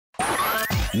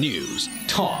News,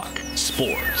 talk,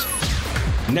 sports.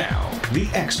 Now, the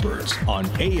experts on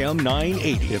AM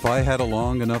 980. If I had a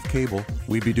long enough cable,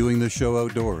 we'd be doing this show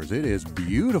outdoors. It is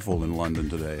beautiful in London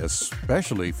today,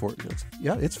 especially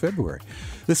it's February.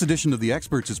 This edition of The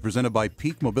Experts is presented by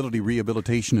Peak Mobility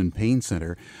Rehabilitation and Pain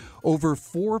Centre. Over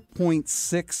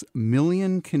 4.6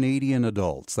 million Canadian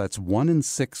adults, that's 1 in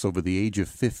 6 over the age of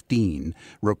 15,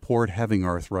 report having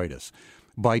arthritis.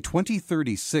 By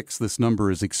 2036, this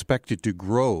number is expected to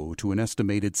grow to an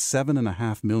estimated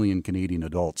 7.5 million Canadian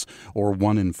adults, or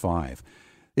 1 in 5.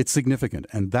 It's significant,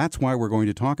 and that's why we're going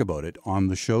to talk about it on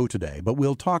the show today. But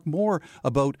we'll talk more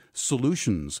about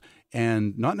solutions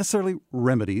and not necessarily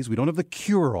remedies. We don't have the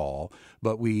cure-all,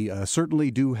 but we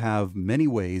certainly do have many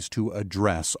ways to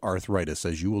address arthritis,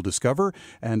 as you will discover,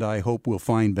 and I hope will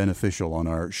find beneficial on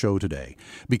our show today,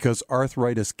 because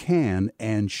arthritis can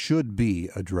and should be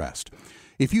addressed.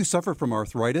 If you suffer from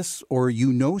arthritis or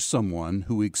you know someone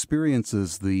who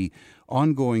experiences the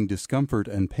ongoing discomfort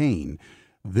and pain,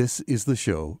 this is the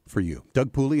show for you.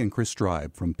 Doug Pooley and Chris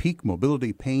Stribe from Peak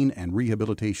Mobility Pain and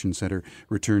Rehabilitation Center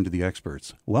return to the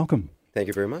experts. Welcome. Thank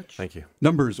you very much. Thank you.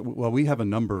 Numbers, well, we have a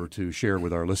number to share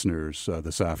with our listeners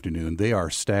this afternoon. They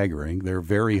are staggering. They're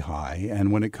very high.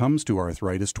 And when it comes to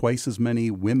arthritis, twice as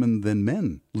many women than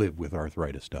men live with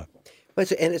arthritis, Doug.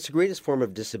 And it's the greatest form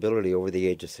of disability over the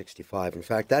age of 65. In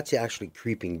fact, that's actually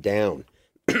creeping down.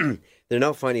 They're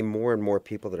now finding more and more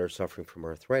people that are suffering from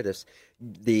arthritis,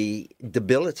 the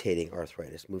debilitating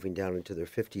arthritis, moving down into their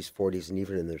 50s, 40s, and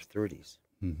even in their 30s.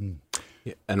 Mm-hmm.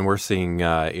 Yeah, and we're seeing,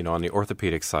 on the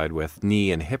orthopedic side with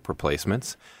knee and hip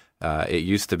replacements, it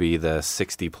used to be the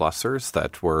 60-plussers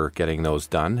that were getting those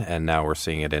done, and now we're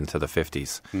seeing it into the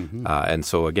 50s. Mm-hmm. And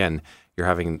so, again, you're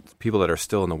having people that are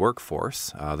still in the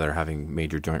workforce that are having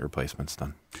major joint replacements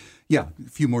done. Yeah, a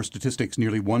few more statistics.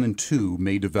 Nearly 1 in 2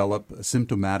 may develop a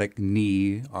symptomatic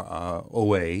knee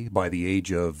OA by the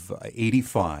age of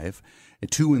 85.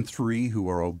 2 in 3 who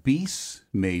are obese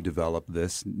may develop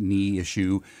this knee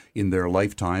issue in their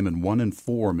lifetime, and 1 in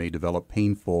 4 may develop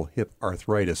painful hip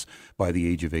arthritis by the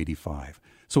age of 85.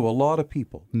 So a lot of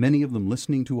people, many of them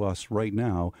listening to us right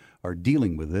now, are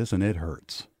dealing with this, and it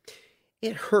hurts.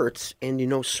 It hurts,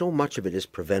 and so much of it is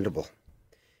preventable.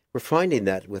 We're finding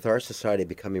that with our society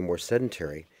becoming more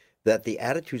sedentary, that the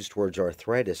attitudes towards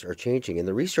arthritis are changing, and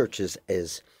the research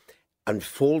is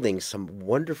unfolding some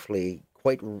wonderfully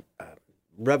quite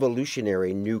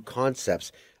revolutionary new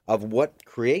concepts of what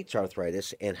creates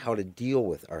arthritis and how to deal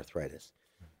with arthritis.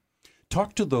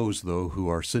 Talk to those, though, who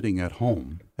are sitting at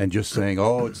home and just saying,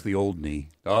 oh, it's the old knee,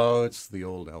 oh, it's the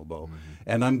old elbow,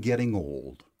 and I'm getting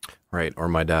old. Right, or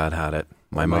my dad had it.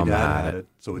 My mom had it.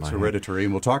 So it's hereditary,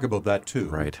 and we'll talk about that too.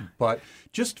 Right. But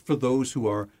just for those who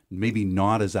are maybe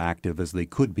not as active as they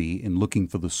could be in looking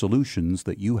for the solutions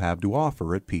that you have to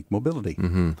offer at Peak Mobility.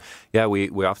 Mm-hmm. Yeah, we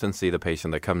often see the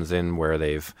patient that comes in where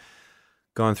they've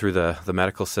gone through the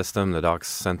medical system, the docs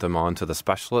sent them on to the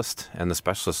specialist, and the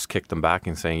specialist kicked them back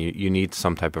and saying, you need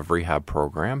some type of rehab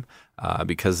program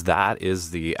because that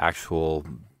is the actual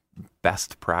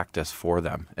best practice for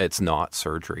them. It's not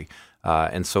surgery.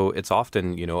 And so it's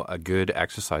often, a good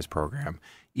exercise program,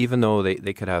 even though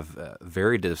they could have a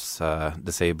very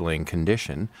disabling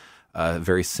condition, a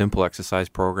very simple exercise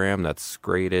program that's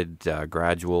graded,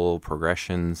 gradual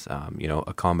progressions,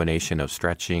 a combination of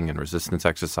stretching and resistance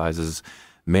exercises,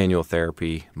 manual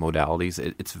therapy modalities.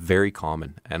 It's very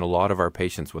common. And a lot of our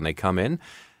patients, when they come in,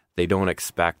 they don't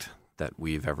expect that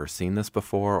we've ever seen this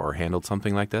before or handled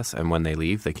something like this. And when they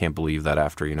leave, they can't believe that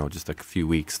after, just a few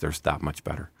weeks, they're that much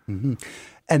better. Mm-hmm.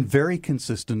 And very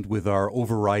consistent with our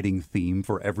overriding theme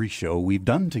for every show we've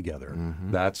done together.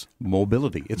 Mm-hmm. That's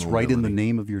mobility. It's right in the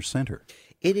name of your center.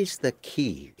 It is the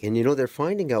key. And, they're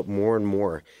finding out more and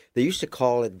more. They used to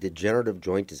call it degenerative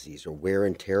joint disease or wear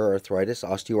and tear arthritis,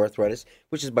 osteoarthritis,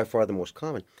 which is by far the most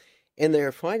common. And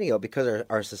they're finding out because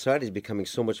our society is becoming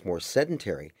so much more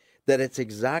sedentary that it's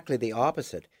exactly the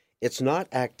opposite. It's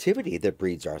not activity that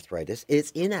breeds arthritis, it's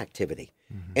inactivity.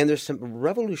 Mm-hmm. And there's some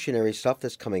revolutionary stuff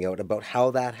that's coming out about how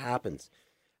that happens.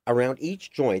 Around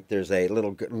each joint, there's a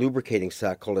little lubricating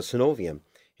sac called a synovium,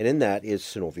 and in that is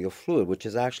synovial fluid, which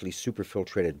is actually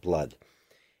superfiltrated blood.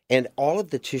 And all of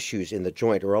the tissues in the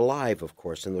joint are alive, of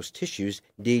course, and those tissues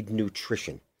need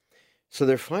nutrition. So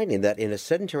they're finding that in a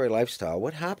sedentary lifestyle,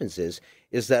 what happens is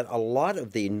that a lot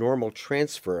of the normal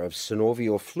transfer of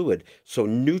synovial fluid, so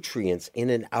nutrients in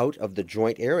and out of the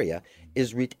joint area,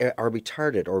 are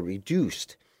retarded or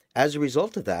reduced. As a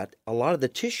result of that, a lot of the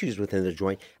tissues within the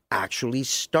joint actually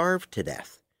starve to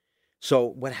death. So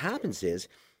what happens is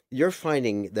you're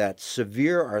finding that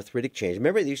severe arthritic change.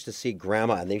 Remember, they used to see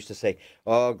grandma and they used to say,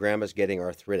 oh, grandma's getting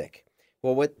arthritic.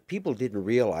 Well, what people didn't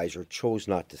realize or chose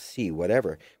not to see,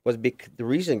 whatever, was the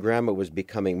reason Grandma was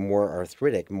becoming more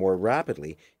arthritic more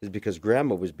rapidly is because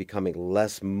Grandma was becoming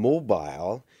less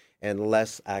mobile and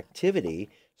less activity.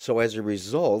 So as a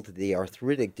result, the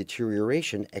arthritic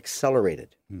deterioration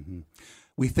accelerated. Mm-hmm.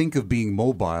 We think of being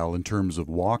mobile in terms of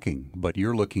walking, but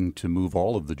you're looking to move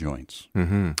all of the joints.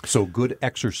 Mm-hmm. So good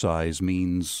exercise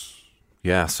means...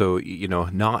 Yeah, so,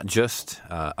 not just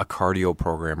a cardio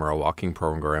program or a walking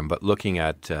program, but looking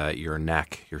at your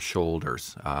neck, your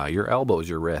shoulders, your elbows,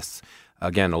 your wrists.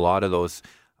 Again, a lot of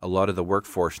the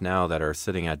workforce now that are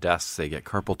sitting at desks, they get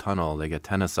carpal tunnel, they get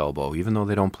tennis elbow, even though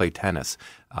they don't play tennis.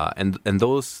 And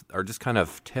those are just kind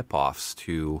of tip-offs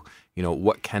to,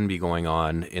 what can be going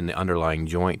on in the underlying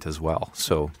joint as well.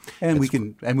 So, we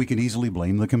can easily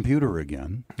blame the computer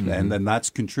again, and then that's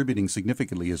contributing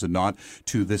significantly, is it not,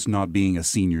 to this not being a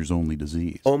seniors only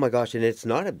disease? Oh my gosh, and it's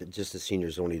not just a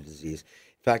seniors only disease.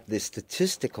 In fact, the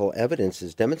statistical evidence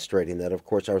is demonstrating that, of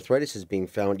course, arthritis is being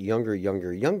found younger,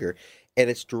 and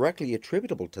it's directly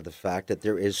attributable to the fact that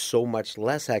there is so much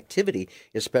less activity,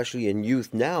 especially in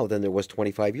youth now, than there was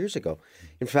 25 years ago.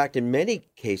 In fact, in many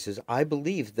cases, I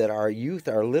believe that our youth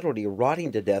are literally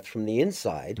rotting to death from the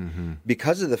inside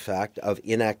because of the fact of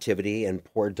inactivity and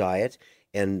poor diet.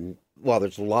 And, well,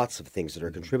 there's lots of things that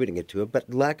are contributing to it,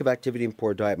 but lack of activity and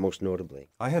poor diet most notably.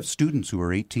 I have students who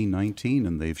are 18, 19,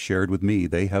 and they've shared with me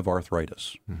they have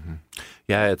arthritis. Mm-hmm.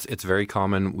 Yeah, it's very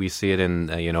common. We see it in,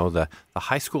 the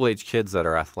high school age kids that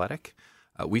are athletic.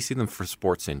 We see them for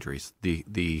sports injuries.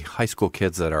 The high school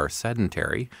kids that are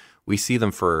sedentary, we see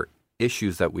them for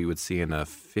issues that we would see in a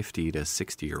 50 to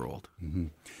 60-year-old. Mm-hmm.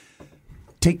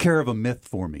 Take care of a myth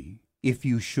for me. If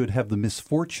you should have the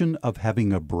misfortune of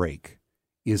having a break,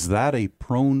 is that a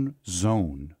prone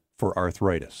zone for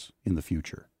arthritis in the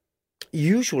future?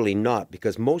 Usually not,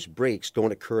 because most breaks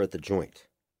don't occur at the joint.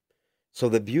 So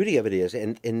the beauty of it is,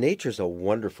 and nature's a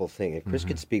wonderful thing, and Chris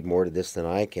could speak more to this than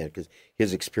I can because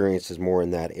his experience is more in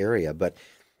that area, but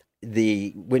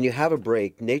when you have a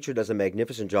break, nature does a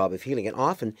magnificent job of healing, and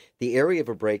often the area of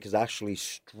a break is actually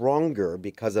stronger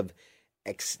because of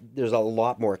there's a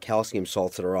lot more calcium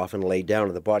salts that are often laid down,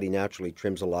 and the body naturally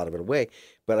trims a lot of it away.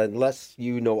 But unless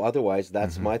you know otherwise,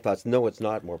 that's my thoughts. No, it's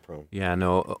not more prone. Yeah,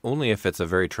 no, only if it's a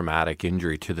very traumatic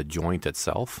injury to the joint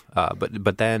itself.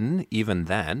 But then, even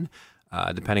then,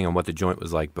 depending on what the joint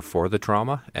was like before the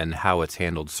trauma and how it's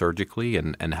handled surgically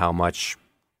and how much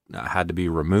had to be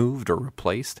removed or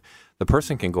replaced, the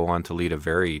person can go on to lead a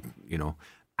very,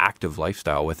 active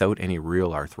lifestyle without any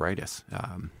real arthritis.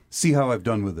 See how I've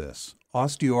done with this?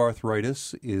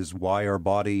 Osteoarthritis is why our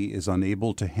body is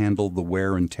unable to handle the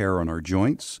wear and tear on our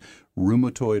joints.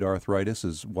 Rheumatoid arthritis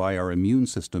is why our immune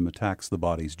system attacks the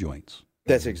body's joints.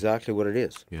 That's exactly what it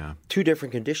is. Yeah. Two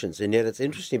different conditions. And yet it's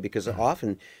interesting because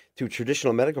often through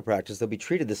traditional medical practice, they'll be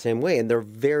treated the same way, and they're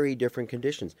very different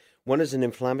conditions. One is an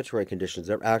inflammatory condition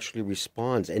that actually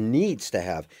responds and needs to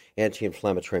have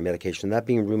anti-inflammatory medication, that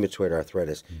being rheumatoid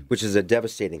arthritis, which is a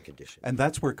devastating condition. And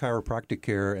that's where chiropractic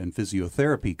care and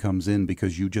physiotherapy comes in,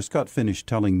 because you just got finished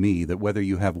telling me that whether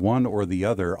you have one or the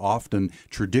other, often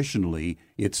traditionally,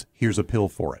 it's here's a pill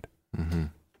for it. Mm-hmm.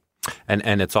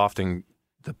 And it's often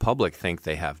the public think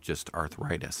they have just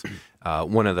arthritis.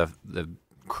 One of the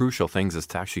crucial things is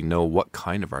to actually know what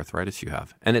kind of arthritis you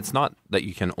have. And it's not that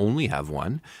you can only have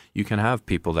one. You can have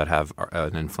people that have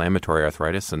an inflammatory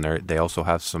arthritis, and they also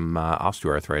have some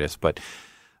osteoarthritis. But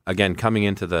again, coming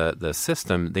into the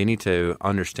system, they need to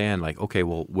understand, like, okay,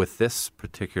 well, with this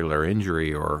particular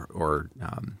injury or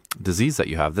disease that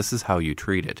you have, this is how you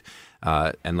treat it.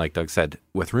 And like Doug said,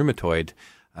 with rheumatoid,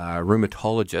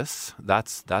 rheumatologists,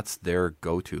 that's their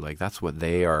go-to. Like, that's what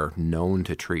they are known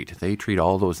to treat. They treat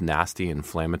all those nasty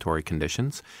inflammatory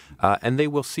conditions, and they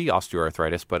will see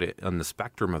osteoarthritis, but on the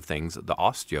spectrum of things, the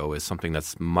osteo is something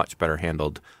that's much better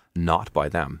handled not by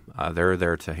them. They're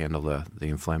there to handle the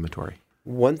inflammatory.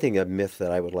 One thing, a myth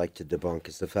that I would like to debunk,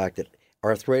 is the fact that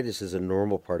arthritis is a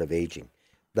normal part of aging.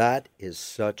 That is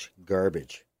such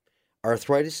garbage.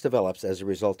 Arthritis develops as a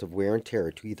result of wear and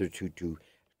tear to either to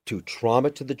trauma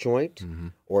to the joint,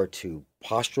 or to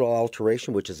postural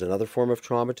alteration, which is another form of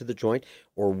trauma to the joint,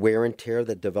 or wear and tear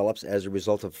that develops as a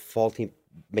result of faulty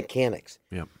mechanics.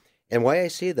 Yep. And why I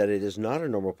say that it is not a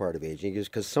normal part of aging is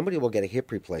because somebody will get a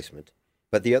hip replacement,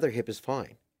 but the other hip is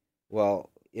fine.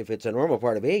 Well, if it's a normal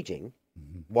part of aging,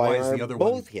 why is are the other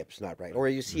both one hips not right? Or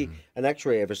you see an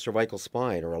x-ray of a cervical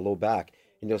spine or a low back,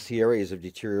 and you'll see areas of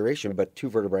deterioration, but 2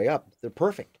 vertebrae up, they're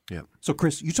perfect. Yeah. So,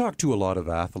 Chris, you talk to a lot of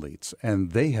athletes,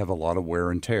 and they have a lot of wear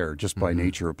and tear just by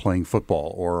nature of playing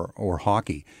football or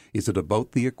hockey. Is it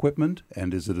about the equipment,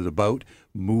 and is it about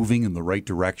moving in the right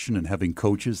direction and having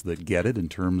coaches that get it in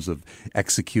terms of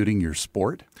executing your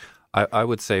sport? I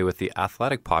would say with the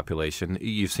athletic population,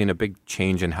 you've seen a big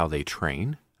change in how they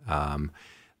train.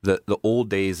 The old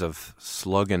days of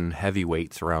slugging heavy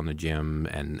weights around the gym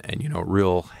and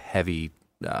real heavy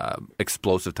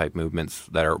explosive type movements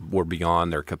that were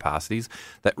beyond their capacities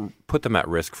that put them at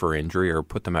risk for injury or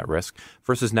put them at risk,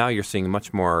 versus now you're seeing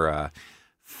much more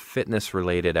fitness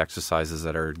related exercises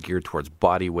that are geared towards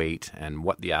body weight and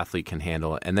what the athlete can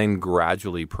handle, and then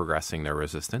gradually progressing their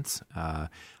resistance.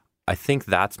 I think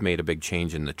that's made a big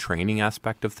change in the training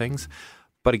aspect of things.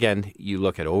 But again, you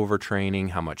look at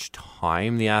overtraining, how much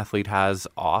time the athlete has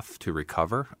off to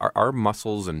recover. Our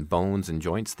muscles and bones and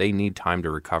joints, they need time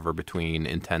to recover between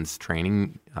intense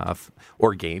training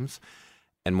or games.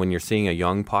 And when you're seeing a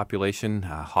young population,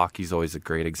 hockey's always a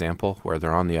great example, where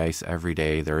they're on the ice every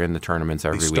day, they're in the tournaments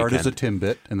every weekend. They start as a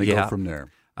Timbit, and they go from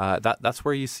there. That's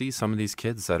where you see some of these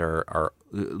kids that are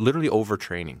literally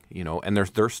overtraining, and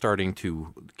they're starting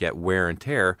to get wear and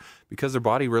tear because their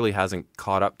body really hasn't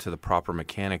caught up to the proper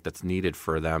mechanic that's needed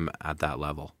for them at that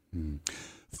level.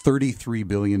 $33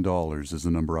 billion is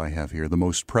the number I have here. The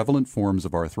most prevalent forms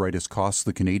of arthritis cost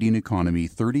the Canadian economy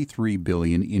 $33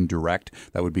 billion in direct,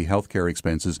 that would be healthcare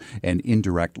expenses, and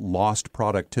indirect lost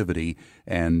productivity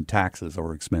and taxes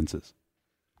or expenses.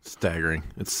 Staggering.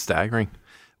 It's staggering.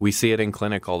 We see it in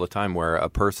clinic all the time where a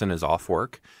person is off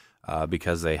work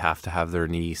because they have to have their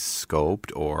knee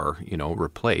scoped or,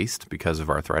 replaced because of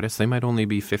arthritis. They might only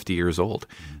be 50 years old,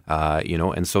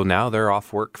 and so now they're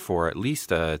off work for at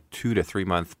least a 2 to 3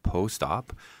 month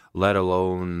post-op, let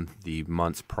alone the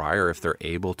months prior if they're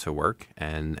able to work.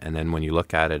 And then when you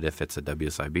look at it, if it's a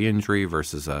WSIB injury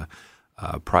versus a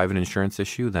private insurance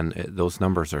issue, then those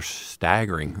numbers are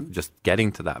staggering just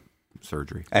getting to that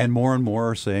surgery. And more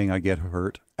are saying, I get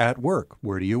hurt at work.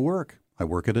 Where do you work? I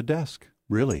work at a desk.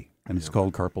 Really? And it's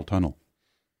called carpal tunnel.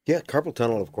 Yeah, carpal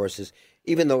tunnel, of course, is,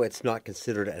 even though it's not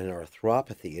considered an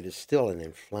arthropathy, it is still an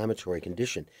inflammatory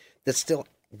condition that still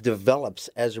develops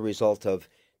as a result of,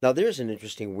 now there's an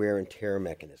interesting wear and tear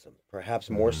mechanism, perhaps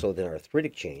more so than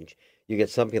arthritic change. You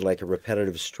get something like a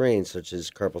repetitive strain such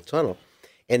as carpal tunnel,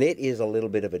 and it is a little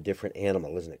bit of a different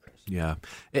animal, isn't it, Chris? Yeah,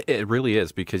 it really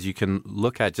is, because you can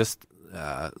look at just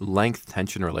length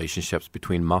tension relationships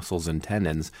between muscles and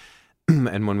tendons.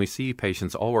 And when we see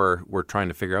patients, all we're trying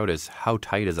to figure out is how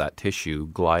tight is that tissue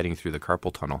gliding through the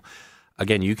carpal tunnel.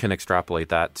 Again, you can extrapolate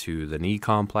that to the knee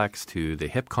complex, to the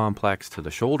hip complex, to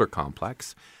the shoulder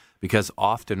complex, because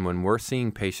often when we're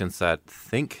seeing patients that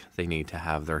think they need to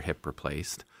have their hip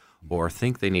replaced or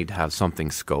think they need to have something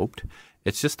scoped,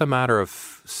 it's just a matter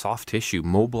of soft tissue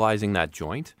mobilizing that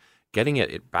joint, getting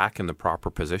it back in the proper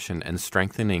position, and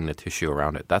strengthening the tissue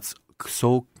around it. That's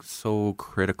so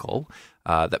critical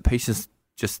that patients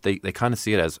just they kind of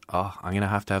see it as, I'm going to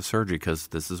have surgery because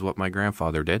this is what my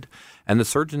grandfather did. And the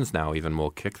surgeons now even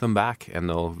will kick them back, and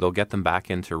they'll get them back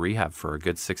into rehab for a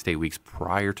good 6 to 8 weeks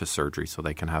prior to surgery so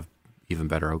they can have even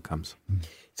better outcomes.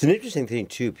 It's an interesting thing,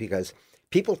 too, because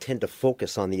people tend to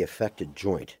focus on the affected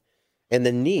joint. And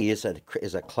the knee is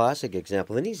a classic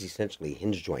example. The knee is essentially a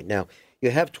hinge joint. Now, you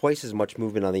have twice as much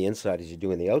movement on the inside as you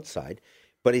do on the outside,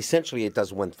 but essentially it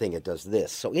does one thing. It does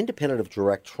this. So independent of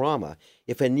direct trauma,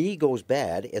 if a knee goes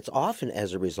bad, it's often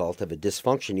as a result of a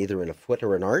dysfunction either in a foot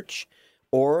or an arch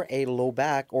or a low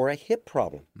back or a hip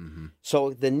problem. Mm-hmm.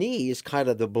 So the knee is kind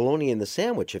of the bologna in the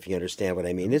sandwich, if you understand what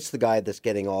I mean. It's the guy that's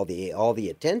getting all the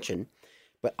attention.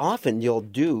 But often you'll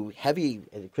do heavy,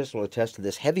 and Chris will attest to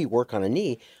this, heavy work on a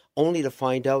knee, only to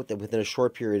find out that within a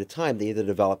short period of time, they either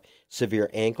develop severe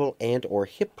ankle and or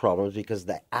hip problems because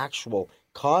the actual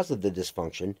cause of the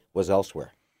dysfunction was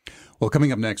elsewhere. Well,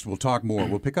 coming up next, we'll talk more.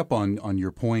 We'll pick up on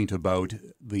your point about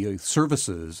the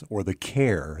services or the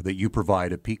care that you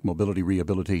provide at Peak Mobility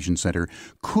Rehabilitation Center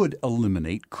could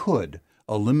eliminate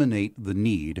the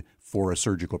need for a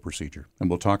surgical procedure. And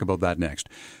we'll talk about that next.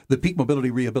 The Peak Mobility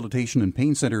Rehabilitation and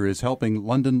Pain Center is helping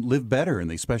London live better,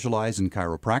 and they specialize in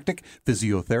chiropractic,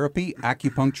 physiotherapy,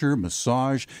 acupuncture,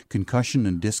 massage, concussion,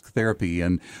 and disc therapy.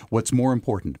 And what's more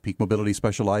important, Peak Mobility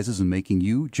specializes in making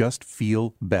you just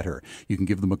feel better. You can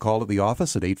give them a call at the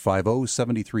office at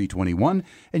 850-7321,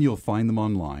 and you'll find them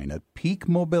online at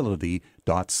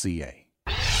peakmobility.ca.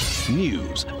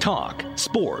 News, talk,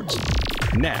 sports.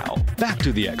 Now, back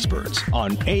to the experts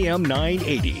on AM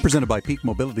 980. Presented by Peak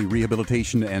Mobility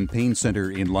Rehabilitation and Pain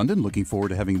Center in London. Looking forward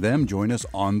to having them join us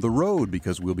on the road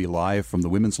because we'll be live from the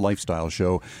Women's Lifestyle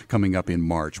Show coming up in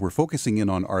March. We're focusing in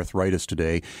on arthritis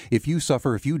today. If you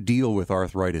deal with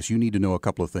arthritis, you need to know a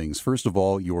couple of things. First of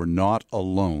all, you're not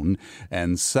alone.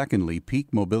 And secondly,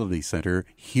 Peak Mobility Center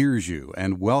hears you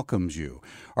and welcomes you.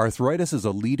 Arthritis is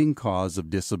a leading cause of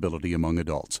disability among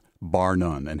adults, bar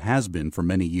none, and has been for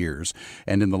many years.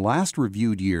 And in the last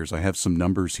reviewed years, I have some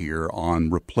numbers here on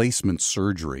replacement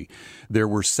surgery. There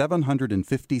were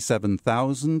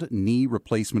 757,000 knee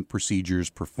replacement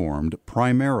procedures performed,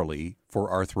 primarily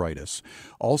for arthritis.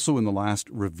 Also in the last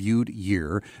reviewed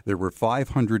year, there were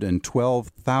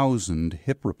 512,000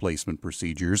 hip replacement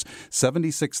procedures,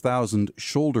 76,000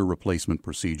 shoulder replacement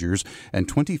procedures, and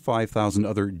 25,000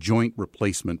 other joint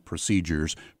replacement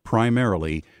procedures,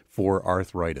 primarily for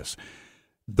arthritis.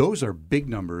 Those are big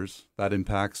numbers. That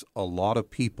impacts a lot of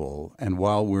people. And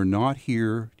while we're not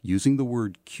here using the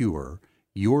word cure,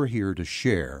 you're here to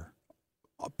share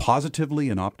positively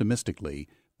and optimistically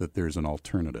that there's an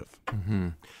alternative. Mm-hmm.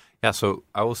 Yeah, so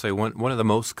I will say one of the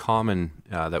most common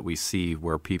that we see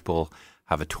where people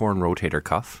have a torn rotator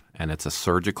cuff and it's a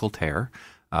surgical tear,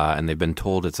 and they've been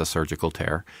told it's a surgical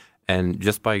tear. And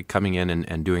just by coming in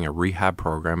and doing a rehab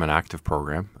program, an active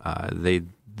program, they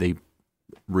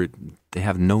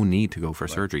have no need to go for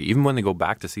surgery. Even when they go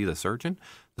back to see the surgeon's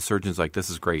like,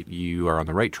 this is great. You are on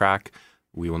the right track.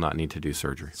 We will not need to do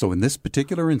surgery. So in this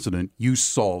particular incident, you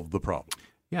solved the problem.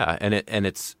 Yeah, and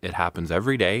it happens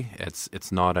every day.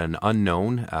 It's not an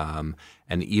unknown,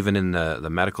 and even in the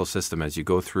medical system, as you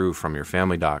go through from your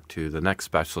family doc to the next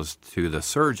specialist to the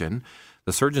surgeon's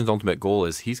ultimate goal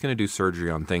is he's going to do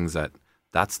surgery on things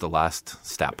that's the last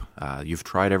step. You've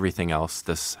tried everything else.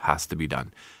 This has to be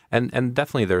done, and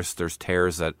definitely there's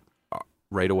tears that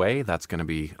right away that's going to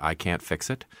be I can't fix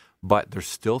it, but there's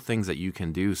still things that you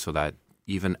can do so that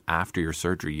even after your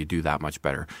surgery, you do that much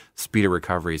better. Speed of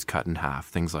recovery is cut in half,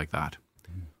 things like that.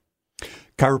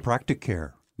 Chiropractic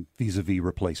care vis-a-vis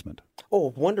replacement.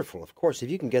 Oh, wonderful. Of course, if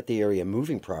you can get the area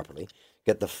moving properly,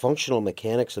 get the functional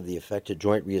mechanics of the affected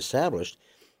joint reestablished,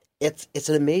 it's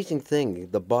an amazing thing.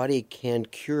 The body can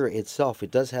cure itself.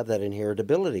 It does have that inherent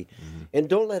ability. Mm-hmm. And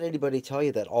don't let anybody tell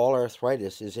you that all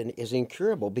arthritis is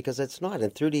incurable, because it's not.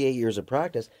 In 38 years of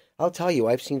practice, I'll tell you,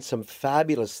 I've seen some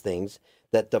fabulous things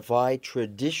that defy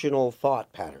traditional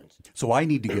thought patterns. So I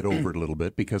need to get over it a little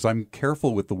bit because I'm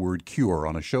careful with the word cure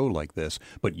on a show like this,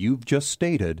 but you've just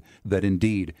stated that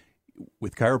indeed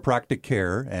with chiropractic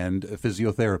care and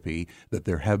physiotherapy that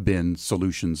there have been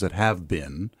solutions that have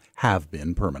been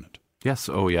permanent. Yes.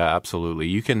 Oh, yeah, absolutely.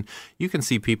 You can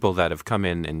see people that have come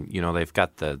in and, they've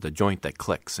got the joint that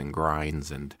clicks and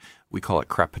grinds, and we call it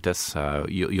crepitus.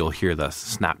 You'll hear the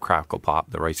snap, crackle,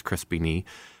 pop, the Rice Krispie knee.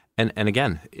 And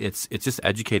again, it's just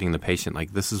educating the patient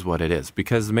like this is what it is,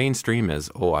 because the mainstream is,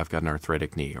 oh, I've got an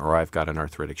arthritic knee or I've got an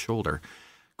arthritic shoulder.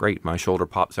 Great, my shoulder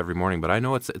pops every morning, but I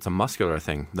know it's a muscular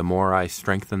thing. The more I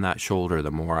strengthen that shoulder, the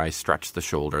more I stretch the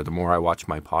shoulder, the more I watch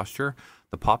my posture,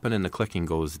 the popping and the clicking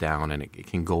goes down and it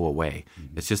can go away.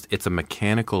 Mm-hmm. It's a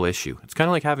mechanical issue. It's kind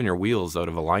of like having your wheels out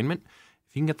of alignment.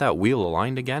 If you can get that wheel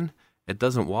aligned again, it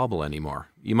doesn't wobble anymore.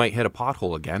 You might hit a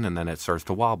pothole again and then it starts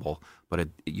to wobble, but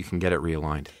you can get it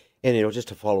realigned. And just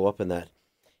to follow up on that,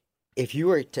 if you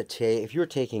were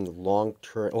taking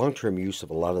long-term use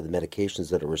of a lot of the medications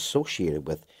that are associated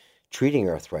with treating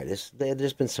arthritis,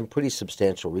 there's been some pretty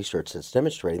substantial research that's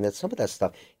demonstrating that some of that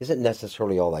stuff isn't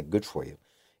necessarily all that good for you.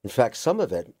 In fact, some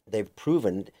of it they've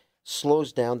proven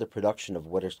slows down the production of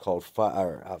what is called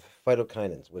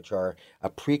phytokinins, which are a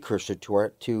precursor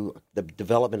to the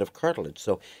development of cartilage.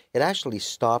 So it actually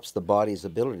stops the body's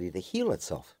ability to heal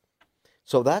itself.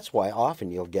 So that's why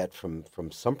often you'll get from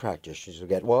some practitioners, you'll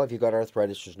get, well, if you've got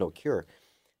arthritis, there's no cure.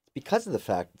 Because of the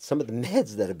fact that some of the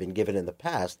meds that have been given in the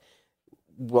past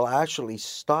will actually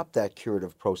stop that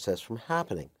curative process from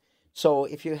happening. So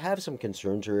if you have some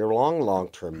concerns or you're on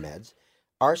long-term meds,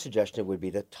 our suggestion would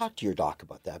be to talk to your doc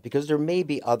about that, because there may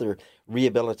be other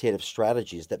rehabilitative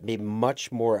strategies that may be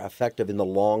much more effective in the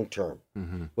long term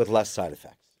with less side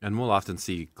effects. And we'll often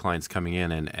see clients coming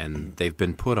in and they've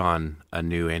been put on a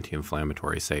new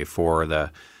anti-inflammatory, say, for the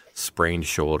sprained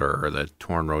shoulder or the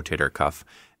torn rotator cuff.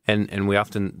 And we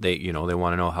often, they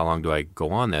want to know, how long do I go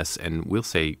on this? And we'll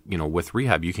say, with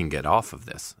rehab, you can get off of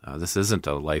this. This isn't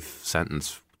a life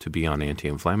sentence to be on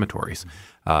anti-inflammatories.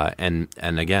 And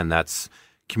again, that's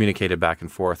communicated back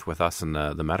and forth with us and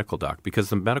the medical doc, because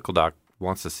the medical doc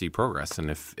wants to see progress. And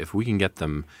if we can get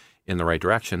them in the right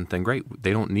direction, then great.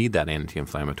 They don't need that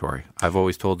anti-inflammatory. I've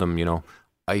always told them,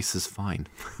 ice is fine.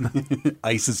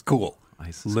 Ice is cool.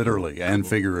 Ice is Literally and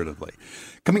figuratively.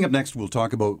 Coming up next, we'll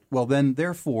talk about,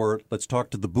 therefore, let's talk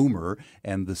to the boomer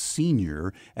and the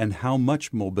senior and how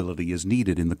much mobility is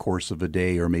needed in the course of a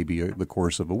day or maybe the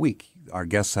course of a week. Our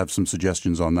guests have some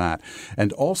suggestions on that.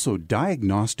 And also,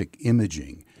 diagnostic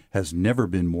imaging has never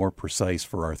been more precise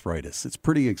for arthritis. It's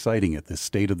pretty exciting at this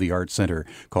state-of-the-art center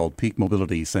called Peak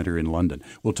Mobility Center in London.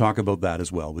 We'll talk about that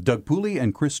as well with Doug Pooley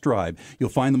and Chris Stribe. You'll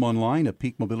find them online at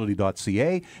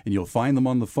peakmobility.ca, and you'll find them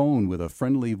on the phone with a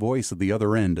friendly voice at the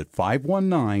other end at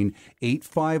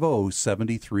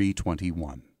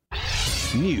 519-850-7321.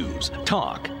 News,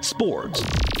 talk, sports.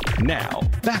 Now,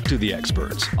 back to the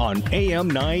experts on AM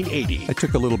 980. I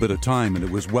took a little bit of time, and it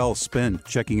was well spent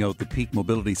checking out the Peak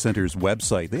Mobility Center's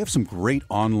website. They have some great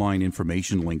online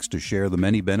information links to share the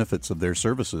many benefits of their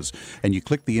services. And you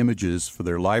click the images for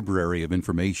their library of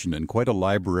information, and quite a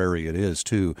library it is,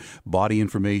 too. Body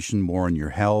information, more on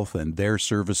your health and their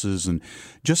services, and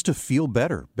just to feel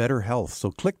better health. So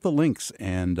click the links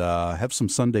and have some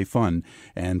Sunday fun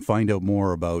and find out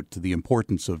more about the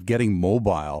importance of getting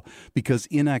mobile, because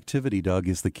inactivity, Doug,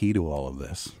 is the key to all of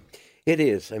this. It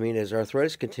is. I mean, as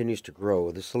arthritis continues to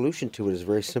grow, the solution to it is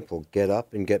very simple. Get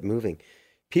up and get moving.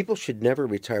 People should never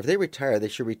retire. If they retire, they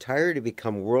should retire to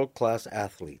become world-class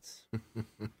athletes.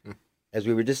 As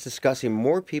we were just discussing,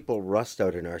 more people rust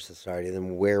out in our society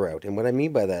than wear out. And what I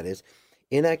mean by that is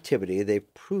inactivity.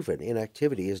 They've proven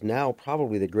inactivity is now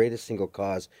probably the greatest single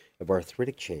cause of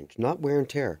arthritic change, not wear and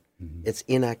tear. It's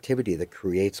inactivity that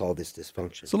creates all this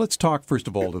dysfunction. So let's talk, first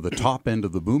of all, to the top end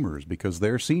of the boomers, because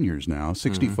they're seniors now,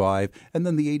 65, and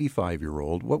then the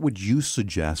 85-year-old. What would you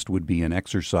suggest would be an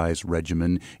exercise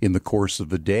regimen in the course of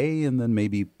the day and then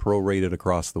maybe prorated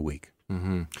across the week?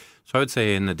 So I would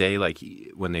say in the day, like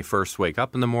when they first wake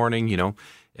up in the morning,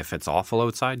 if it's awful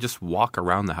outside, just walk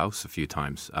around the house a few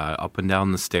times, up and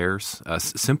down the stairs.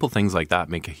 Simple things like that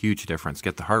make a huge difference.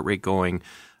 Get the heart rate going.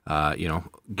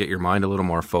 Get your mind a little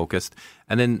more focused.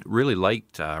 And then really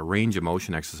light range of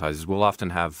motion exercises. We'll often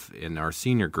have in our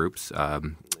senior groups,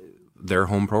 their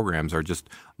home programs are just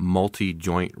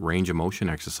multi-joint range of motion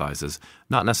exercises,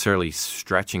 not necessarily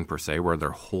stretching per se where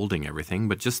they're holding everything,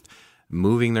 but just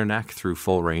moving their neck through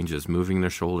full ranges, moving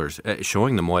their shoulders,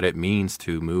 showing them what it means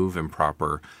to move in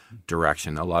proper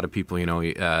direction. A lot of people,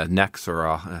 necks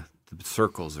are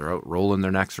circles, are out rolling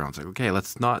their necks around. It's like, okay,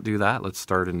 let's not do that. Let's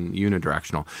start in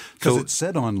unidirectional. Because it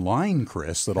said online,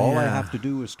 Chris, that all I have to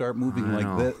do is start moving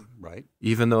like this, right?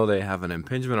 Even though they have an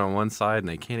impingement on one side and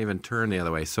they can't even turn the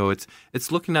other way. So it's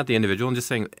looking at the individual and just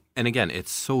saying, and again, it's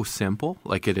so simple,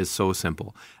 like it is so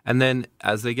simple. And then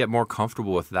as they get more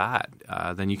comfortable with that,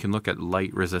 then you can look at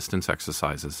light resistance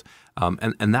exercises.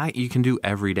 And that you can do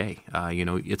every day.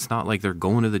 It's not like they're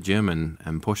going to the gym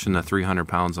and pushing the 300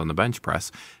 pounds on the bench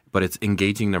press, but it's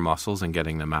engaging their muscles and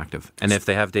getting them active. And if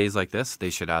they have days like this, they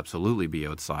should absolutely be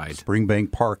outside.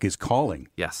 Springbank Park is calling.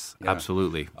 Yes,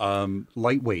 absolutely.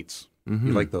 Light weights.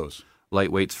 You like those?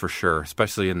 Light weights for sure,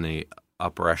 especially in the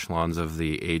upper echelons of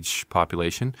the age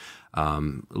population,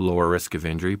 lower risk of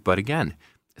injury. But again,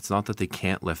 it's not that they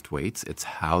can't lift weights. It's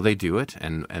how they do it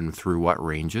and through what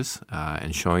ranges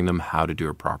and showing them how to do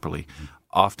it properly.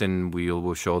 Often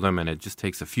we'll show them, and it just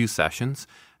takes a few sessions,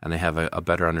 and they have a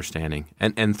better understanding.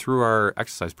 And through our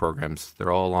exercise programs,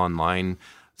 they're all online.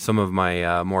 Some of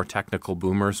my more technical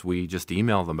boomers, we just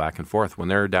email them back and forth. When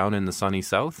they're down in the sunny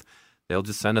south, they'll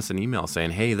just send us an email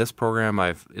saying, hey, this program,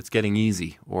 it's getting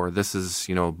easy, or this is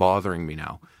bothering me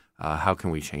now. How can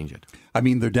we change it? I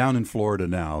mean, they're down in Florida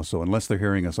now, so unless they're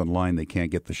hearing us online, they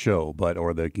can't get the show,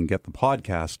 or they can get the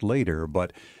podcast later.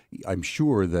 But I'm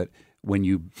sure that when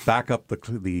you back up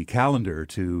the calendar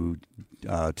to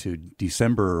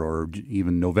December or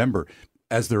even November,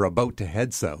 as they're about to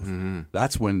head south,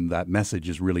 that's when that message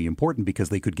is really important, because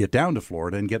they could get down to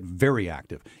Florida and get very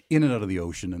active in and out of the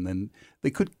ocean, and then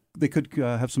they could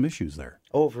have some issues there.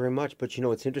 Oh, very much. But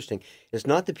it's interesting. It's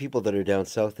not the people that are down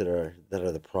south that are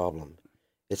the problem.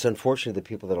 It's unfortunately the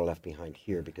people that are left behind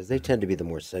here, because they tend to be the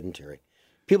more sedentary.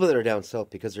 People that are down south,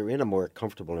 because they're in a more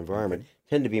comfortable environment,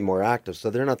 tend to be more active, so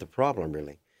they're not the problem,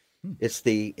 really. It's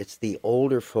the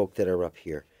older folk that are up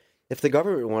here. If the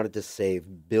government wanted to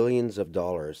save billions of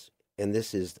dollars, and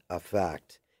this is a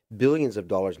fact, billions of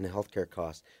dollars in healthcare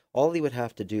costs, all they would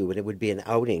have to do, and it would be an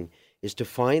outing, is to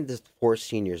find the poor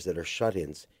seniors that are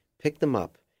shut-ins, pick them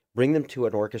up, bring them to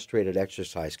an orchestrated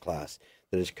exercise class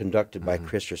that is conducted by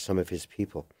Chris or some of his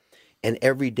people. And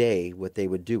every day what they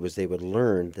would do is they would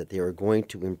learn that they are going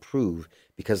to improve,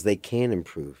 because they can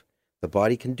improve. The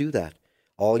body can do that.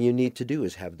 All you need to do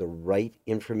is have the right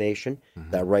information.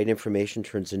 That right information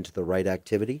turns into the right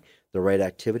activity. The right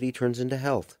activity turns into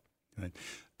health. Right.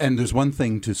 And there's one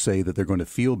thing to say that they're going to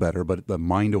feel better, but the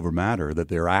mind over matter, that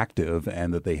they're active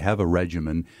and that they have a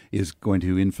regimen, is going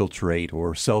to infiltrate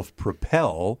or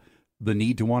self-propel the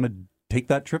need to want to take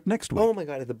that trip next week. Oh my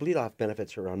God, the bleed-off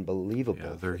benefits are unbelievable.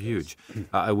 Yeah, they're huge.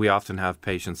 We often have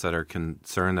patients that are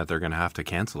concerned that they're going to have to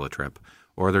cancel a trip,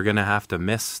 or they're going to have to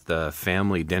miss the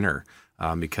family dinner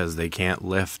because they can't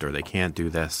lift or they can't do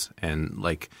this. And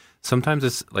like sometimes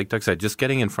it's, like Doug said, just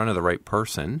getting in front of the right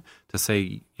person to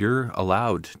say, you're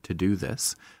allowed to do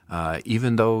this.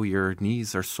 Even though your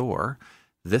knees are sore,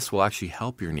 this will actually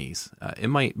help your knees. It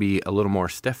might be a little more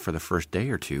stiff for the first day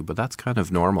or two, but that's kind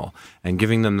of normal. And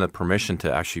giving them the permission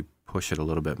to actually push it a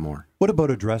little bit more. What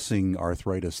about addressing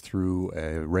arthritis through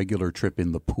a regular trip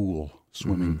in the pool,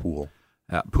 swimming pool?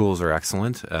 Pools are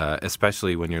excellent,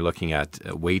 especially when you're looking at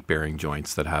weight-bearing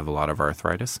joints that have a lot of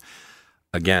arthritis.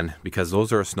 Again, because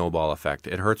those are a snowball effect.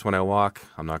 It hurts when I walk,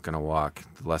 I'm not going to walk.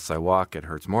 The less I walk, it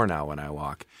hurts more now when I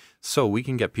walk. So we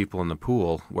can get people in the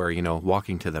pool where,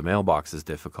 walking to the mailbox is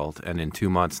difficult, and in 2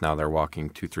 months now they're walking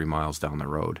 2-3 miles down the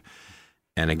road.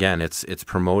 And again, it's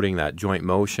promoting that joint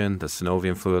motion, the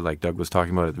synovial fluid like Doug was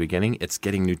talking about at the beginning. It's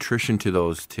getting nutrition to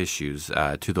those tissues,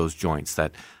 to those joints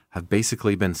that have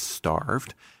basically been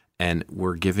starved, and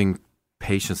we're giving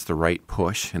patients the right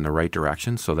push in the right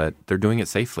direction so that they're doing it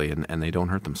safely and they don't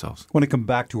hurt themselves. I want to come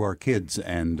back to our kids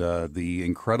and the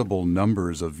incredible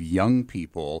numbers of young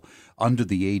people under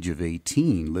the age of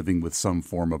 18 living with some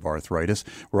form of arthritis.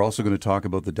 We're also going to talk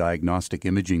about the diagnostic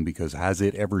imaging, because has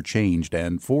it ever changed,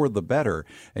 and for the better?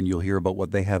 And you'll hear about what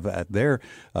they have at their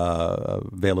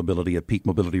availability at Peak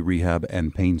Mobility Rehab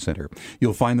and Pain Center.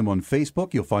 You'll find them on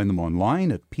Facebook. You'll find them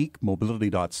online at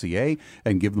peakmobility.ca,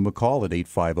 and give them a call at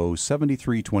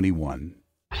 850-7321.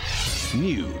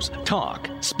 News, talk,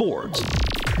 sports.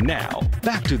 Now,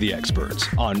 back to the experts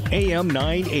on AM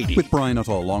 980. With Brian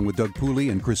Nuttall, along with Doug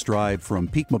Pooley and Chris Drive from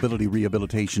Peak Mobility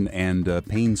Rehabilitation and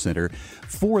Pain Center.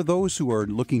 For those who are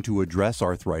looking to address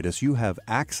arthritis, you have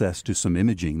access to some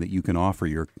imaging that you can offer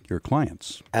your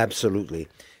clients. Absolutely.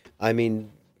 I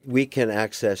mean, we can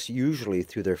access, usually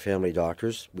through their family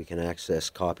doctors, we can access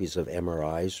copies of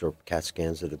MRIs or CAT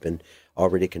scans that have been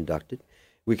already conducted.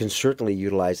 We can certainly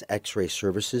utilize X-ray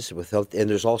services and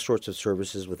there's all sorts of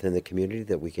services within the community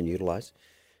that we can utilize.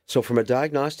 So from a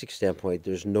diagnostic standpoint,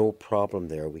 there's no problem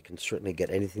there. We can certainly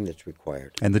get anything that's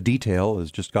required. And the detail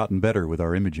has just gotten better with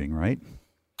our imaging, right?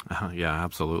 Yeah,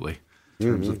 absolutely. In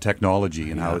terms of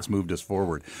technology and how it's moved us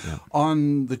forward. Yeah.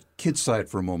 On the kids' side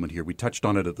for a moment here, we touched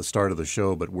on it at the start of the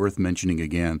show, but worth mentioning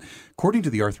again. According to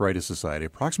the Arthritis Society,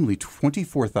 approximately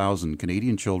 24,000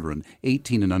 Canadian children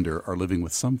 18 and under are living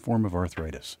with some form of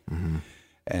arthritis. Mm-hmm.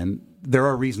 And there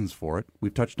are reasons for it.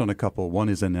 We've touched on a couple. One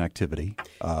is inactivity.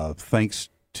 Thanks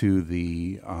to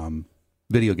the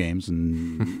video games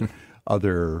and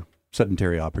other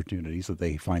sedentary opportunities that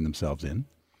they find themselves in.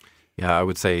 Yeah, I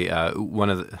would say I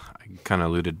kind of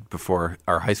alluded before,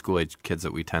 our high school age kids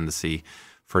that we tend to see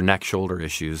for neck shoulder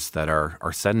issues that are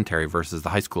sedentary versus the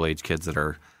high school age kids that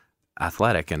are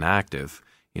athletic and active.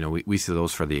 We see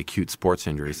those for the acute sports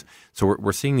injuries. So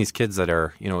we're seeing these kids that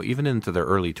are, even into their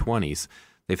early 20s,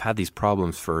 they've had these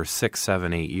problems for 6,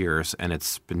 7, 8 years, and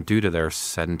it's been due to their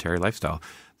sedentary lifestyle.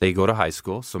 They go to high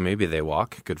school, so maybe they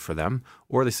walk, good for them,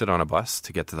 or they sit on a bus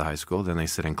to get to the high school, then they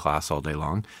sit in class all day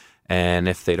long. And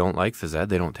if they don't like phys ed,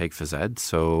 they don't take phys ed.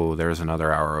 So there's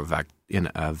another hour of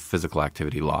physical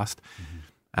activity lost. Mm-hmm.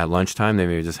 At lunchtime, they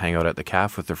maybe just hang out at the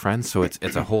caf with their friends. So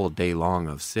it's a whole day long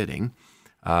of sitting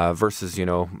versus,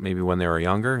 maybe when they were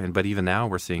younger. But even now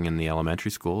we're seeing in the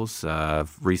elementary schools,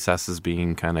 recesses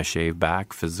being kind of shaved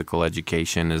back. Physical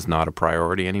education is not a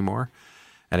priority anymore.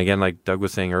 And again, like Doug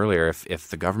was saying earlier, if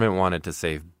the government wanted to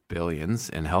save billions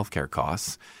in healthcare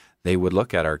costs, they would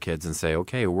look at our kids and say,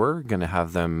 okay, we're going to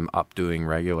have them up doing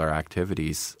regular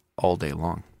activities all day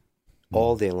long.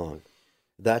 All day long.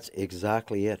 That's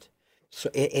exactly it.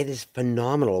 So it is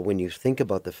phenomenal when you think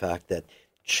about the fact that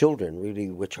children,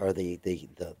 really, which are the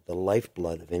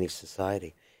lifeblood of any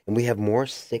society, and we have more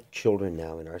sick children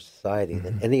now in our society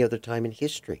than any other time in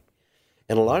history.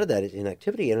 And a lot of that is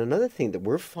inactivity. And another thing that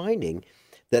we're finding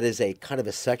that is a kind of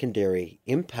a secondary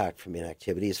impact from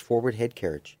inactivity is forward head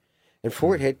carriage. And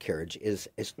forward head carriage is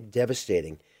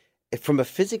devastating. From a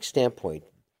physics standpoint,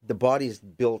 the body is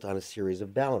built on a series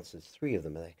of balances, 3 of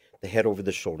them. The head over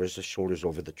the shoulders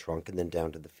over the trunk, and then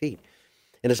down to the feet.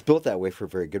 And it's built that way for a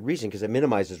very good reason, because it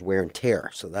minimizes wear and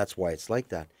tear. So that's why it's like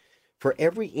that. For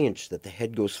every inch that the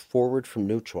head goes forward from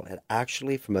neutral, it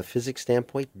actually, from a physics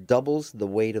standpoint, doubles the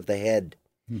weight of the head.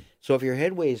 So if your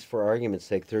head weighs, for argument's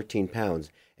sake, 13 pounds,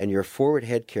 and your forward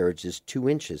head carriage is 2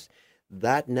 inches,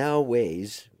 that now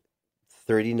weighs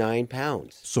 39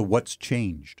 pounds. So what's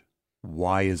changed?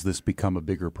 Why has this become a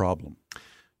bigger problem?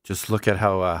 Just look at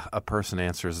how a person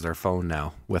answers their phone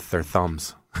now with their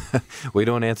thumbs. We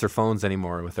don't answer phones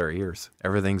anymore with our ears.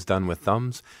 Everything's done with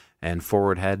thumbs and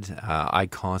forward head. I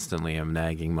constantly am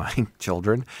nagging my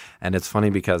children, and it's funny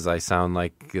because I sound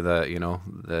like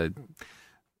the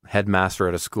headmaster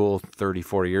at a school 30,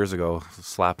 40 years ago,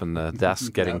 slapping the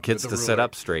desk, getting kids to sit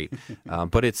up straight.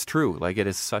 But it's true. Like, it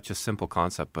is such a simple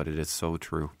concept, but it is so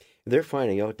true. They're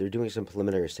finding out, they're doing some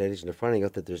preliminary studies, and they're finding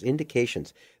out that there's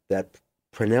indications that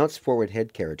pronounced forward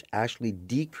head carriage actually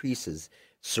decreases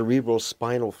cerebral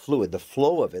spinal fluid, the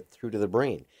flow of it through to the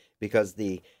brain, because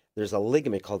there's a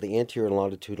ligament called the anterior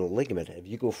longitudinal ligament. If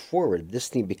you go forward, this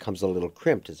thing becomes a little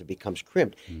crimped. As it becomes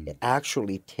crimped, it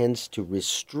actually tends to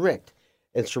restrict.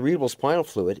 And cerebral spinal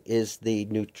fluid is the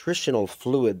nutritional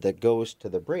fluid that goes to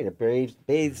the brain. It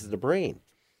bathes the brain.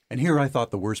 And here I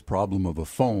thought the worst problem of a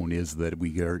phone is that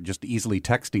we are just easily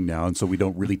texting now, and so we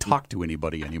don't really talk to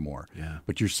anybody anymore. Yeah.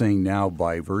 But you're saying now,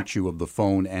 by virtue of the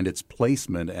phone and its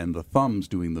placement and the thumbs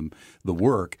doing the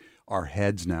work, our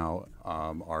heads now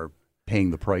are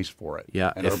paying the price for it.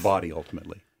 Yeah, and our body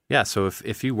ultimately. Yeah, so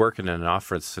if you work in an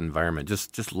office environment,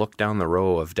 just look down the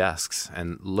row of desks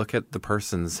and look at the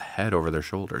person's head over their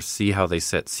shoulders. See how they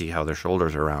sit. See how their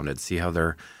shoulders are rounded. See how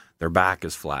their back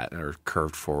is flat or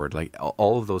curved forward. Like,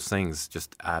 all of those things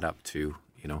just add up to,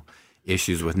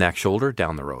 issues with neck, shoulder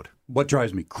down the road. What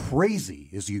drives me crazy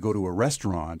is you go to a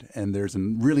restaurant and there's a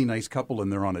really nice couple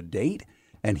and they're on a date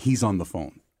and he's on the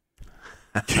phone.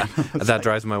 That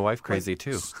drives my wife crazy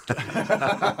too.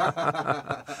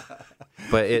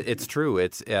 But it's true.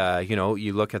 It's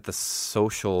you look at the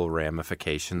social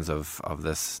ramifications of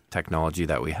this technology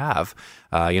that we have.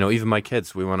 Even my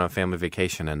kids, we went on a family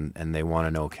vacation and they want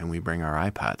to know, can we bring our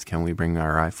iPads? Can we bring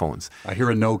our iPhones? I hear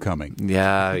a no coming.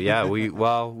 Yeah.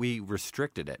 We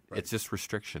restricted it. Right. It's just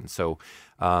restriction. So,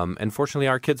 unfortunately,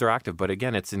 our kids are active. But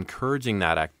again, it's encouraging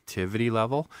that activity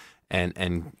level.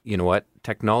 And you know what?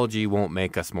 Technology won't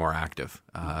make us more active.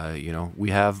 We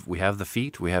have the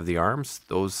feet, we have the arms.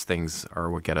 Those things are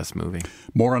what get us moving.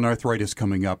 More on arthritis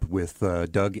coming up with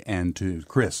Doug and to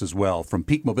Chris as well from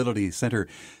Peak Mobility Center.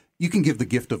 You can give the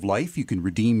gift of life. You can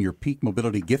redeem your Peak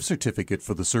Mobility gift certificate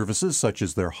for the services such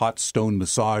as their hot stone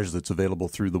massage that's available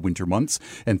through the winter months,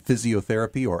 and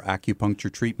physiotherapy or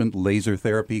acupuncture treatment, laser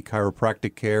therapy,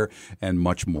 chiropractic care, and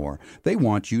much more. They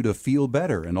want you to feel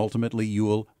better, and ultimately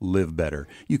you'll live better.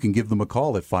 You can give them a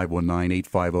call at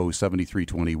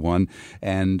 519-850-7321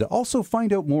 and also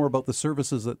find out more about the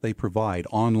services that they provide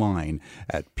online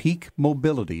at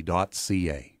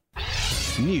peakmobility.ca.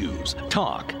 News,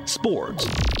 talk, sports.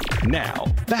 Now,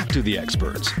 back to the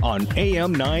experts on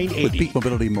AM 980. With Peak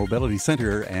Mobility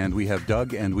Center, and we have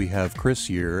Doug and we have Chris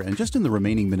here. And just in the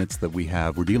remaining minutes that we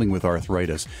have, we're dealing with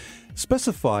arthritis.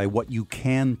 Specify what you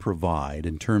can provide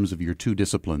in terms of your two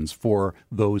disciplines for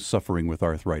those suffering with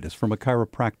arthritis from a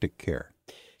chiropractic care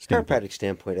standpoint. Chiropractic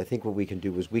standpoint, I think what we can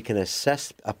do is we can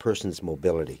assess a person's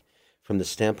mobility from the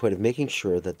standpoint of making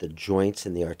sure that the joints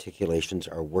and the articulations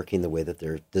are working the way that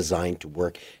they're designed to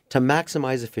work to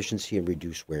maximize efficiency and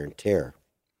reduce wear and tear.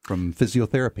 From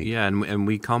physiotherapy. Yeah, and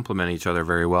we complement each other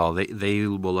very well. They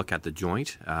will look at the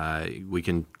joint. We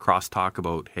can cross-talk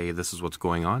about, hey, this is what's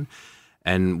going on.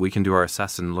 And we can do our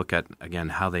assess and look at, again,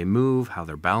 how they move, how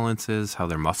their balance is, how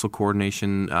their muscle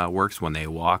coordination works when they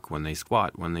walk, when they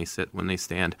squat, when they sit, when they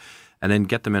stand, and then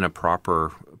get them in a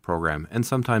proper program. And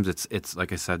sometimes it's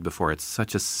like I said before, it's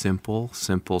such a simple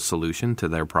solution to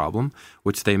their problem,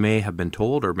 which they may have been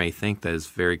told or may think that is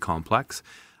very complex.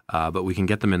 But we can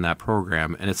get them in that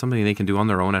program, and it's something they can do on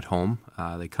their own at home.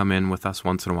 They come in with us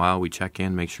once in a while. We check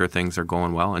in, make sure things are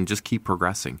going well, and just keep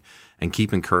progressing and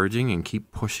keep encouraging and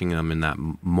keep pushing them in that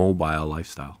mobile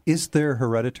lifestyle. Is there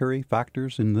hereditary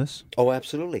factors in this? Oh,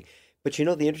 absolutely. But the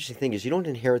interesting thing is you don't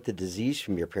inherit the disease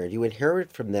from your parent. You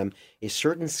inherit from them a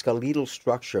certain skeletal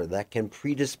structure that can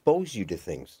predispose you to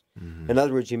things. Mm-hmm. In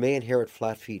other words, you may inherit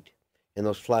flat feet. And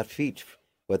those flat feet,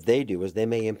 what they do is they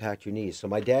may impact your knees. So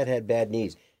my dad had bad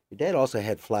knees. Your dad also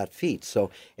had flat feet.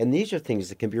 And these are things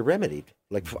that can be remedied.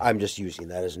 Like, I'm just using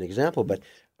that as an example. But,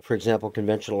 for example,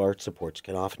 conventional arch supports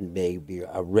can often may be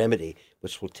a remedy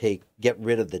which will get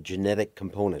rid of the genetic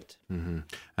component. Mm-hmm.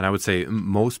 And I would say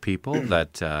most people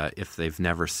that if they've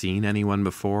never seen anyone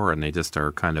before and they just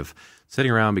are kind of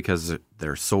sitting around because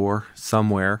they're sore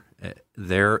somewhere,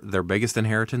 their biggest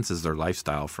inheritance is their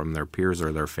lifestyle from their peers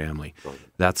or their family.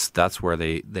 That's where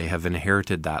they have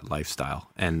inherited that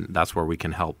lifestyle, and that's where we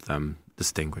can help them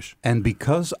distinguish. And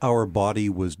because our body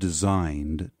was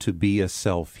designed to be a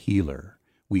self-healer,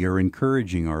 we are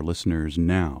encouraging our listeners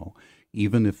now,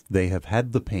 even if they have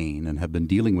had the pain and have been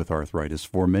dealing with arthritis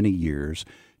for many years,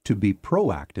 to be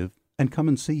proactive and come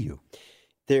and see you?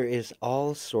 There is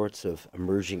all sorts of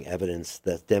emerging evidence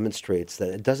that demonstrates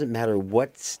that it doesn't matter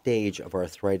what stage of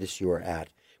arthritis you are at.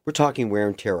 We're talking wear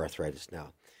and tear arthritis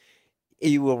now.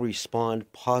 You will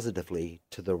respond positively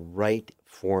to the right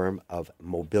form of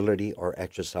mobility or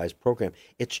exercise program.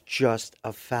 It's just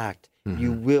a fact. Mm-hmm.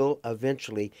 You will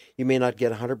eventually, you may not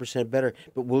get 100% better,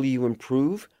 but will you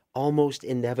improve? Almost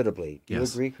inevitably. Do you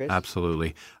agree, Chris?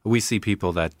 Absolutely. We see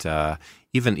people that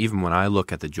even when I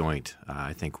look at the joint,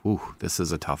 I think, "Ooh, this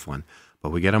is a tough one."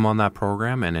 But we get them on that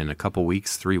program, and in a couple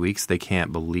weeks, 3 weeks, they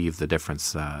can't believe the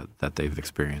difference that they've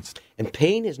experienced. And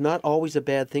pain is not always a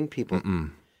bad thing, people.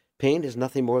 Mm-mm. Pain is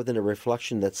nothing more than a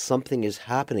reflection that something is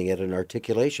happening at an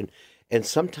articulation. And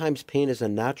sometimes pain is a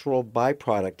natural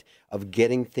byproduct of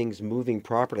getting things moving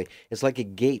properly. It's like a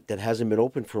gate that hasn't been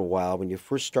open for a while. When you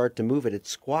first start to move it, it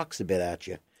squawks a bit at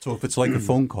you. So if it's like a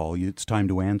phone call, it's time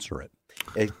to answer it.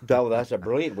 That's a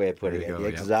brilliant way of putting it. Go,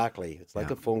 exactly. It's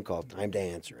like a phone call. Time to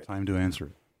answer it. Time to answer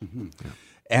it. Mm-hmm. Yeah.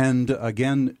 And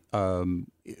again,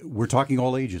 we're talking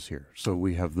all ages here. So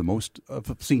we have the most of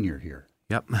a senior here.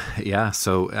 Yep. Yeah.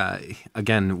 So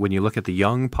again, when you look at the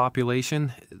young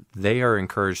population, they are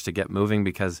encouraged to get moving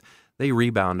because they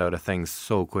rebound out of things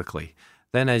so quickly.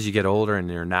 Then as you get older and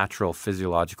your natural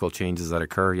physiological changes that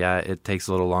occur, it takes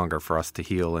a little longer for us to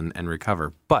heal and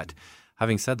recover. But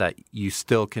having said that, you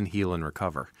still can heal and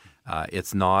recover.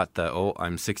 It's not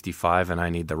I'm 65 and I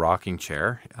need the rocking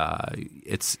chair.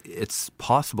 It's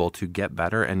possible to get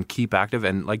better and keep active.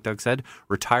 And like Doug said,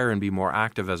 retire and be more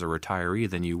active as a retiree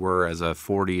than you were as a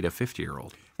 40 to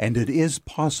 50-year-old. And it is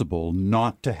possible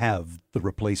not to have the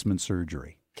replacement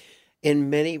surgery. In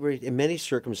many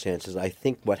circumstances, I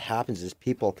think what happens is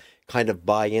people kind of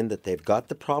buy in that they've got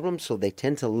the problem, so they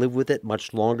tend to live with it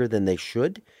much longer than they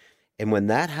should. And when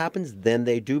that happens, then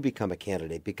they do become a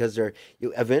candidate because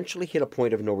you eventually hit a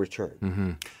point of no return.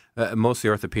 Mm-hmm. Most of the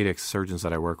orthopedic surgeons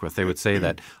that I work with, they would say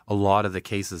that a lot of the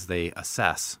cases they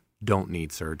assess don't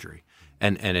need surgery.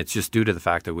 And it's just due to the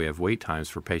fact that we have wait times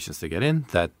for patients to get in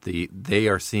that they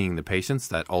are seeing the patients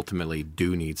that ultimately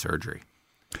do need surgery.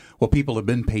 Well, people have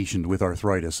been patient with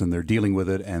arthritis and they're dealing with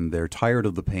it and they're tired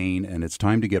of the pain and it's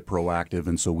time to get proactive.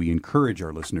 And so we encourage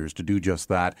our listeners to do just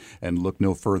that and look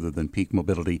no further than Peak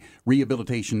Mobility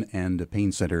Rehabilitation and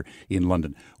Pain Center in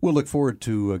London. We'll look forward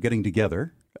to getting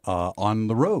together on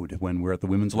the road when we're at the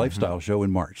Women's Lifestyle Show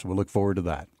in March. We'll look forward to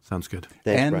that. Sounds good.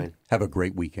 Thanks, and Brian. Have a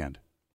great weekend.